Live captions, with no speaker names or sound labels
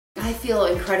I feel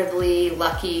incredibly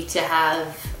lucky to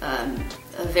have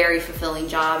a very fulfilling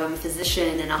job. I'm a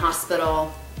physician in a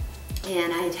hospital,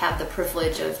 and I have the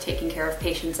privilege of taking care of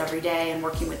patients every day and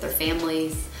working with their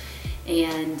families,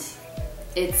 and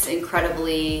it's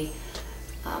incredibly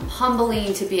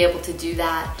humbling to be able to do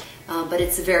that, but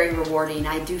it's very rewarding.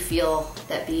 I do feel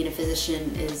that being a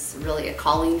physician is really a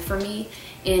calling for me,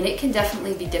 and it can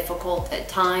definitely be difficult at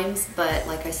times, but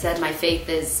like I said, my faith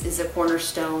is a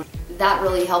cornerstone. That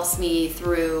really helps me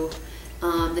through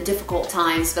the difficult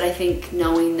times, but I think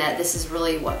knowing that this is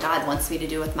really what God wants me to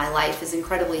do with my life is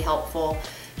incredibly helpful,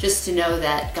 just to know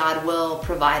that God will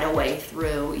provide a way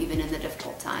through even in the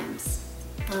difficult times.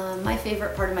 My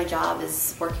favorite part of my job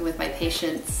is working with my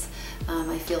patients.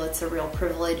 I feel it's a real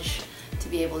privilege to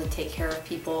be able to take care of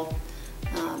people.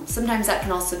 Sometimes that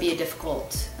can also be a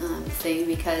difficult thing,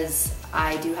 because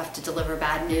I do have to deliver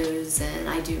bad news, and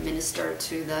I do minister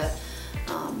to the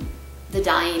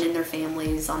dying and their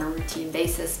families on a routine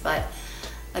basis. But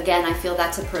again, I feel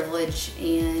that's a privilege,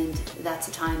 and that's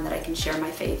a time that I can share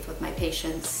my faith with my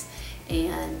patients,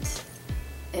 and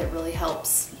it really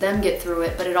helps them get through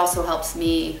it, but it also helps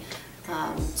me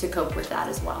to cope with that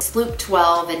as well. It's Luke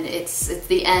 12, and it's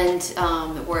the end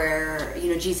where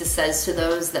Jesus says, to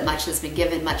those that much has been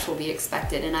given, much will be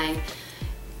expected. And I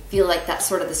feel like that's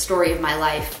sort of the story of my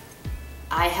life.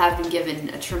 I have been given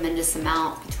a tremendous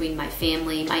amount between my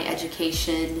family, my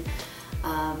education,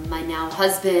 my now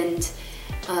husband,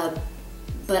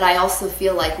 but I also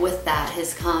feel like with that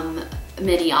has come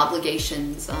many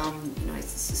obligations. I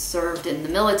served in the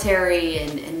military,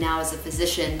 and now as a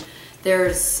physician,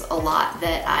 there's a lot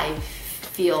that I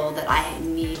feel that I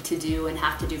need to do and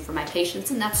have to do for my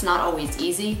patients, and that's not always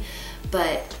easy,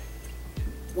 but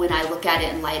when I look at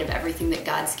it in light of everything that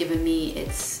God's given me,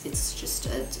 it's just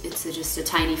a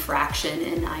tiny fraction,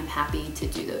 and I'm happy to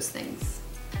do those things.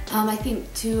 I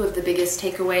think two of the biggest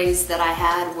takeaways that I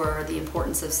had were the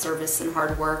importance of service and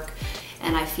hard work,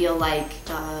 and I feel like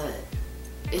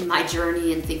in my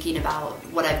journey and thinking about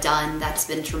what I've done, that's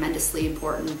been tremendously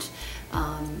important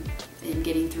in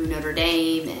getting through Notre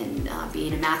Dame and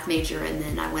being a math major, and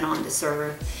then I went on to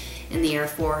serve in the Air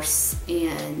Force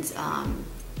and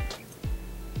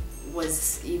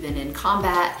was even in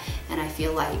combat, and I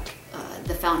feel like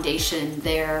the foundation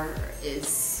there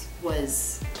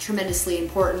was tremendously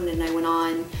important, and I went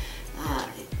on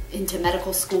into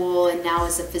medical school, and now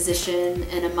as a physician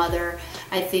and a mother,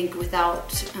 I think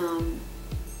without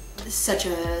such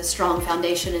a strong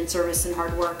foundation in service and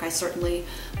hard work, I certainly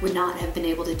would not have been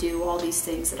able to do all these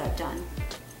things that I've done.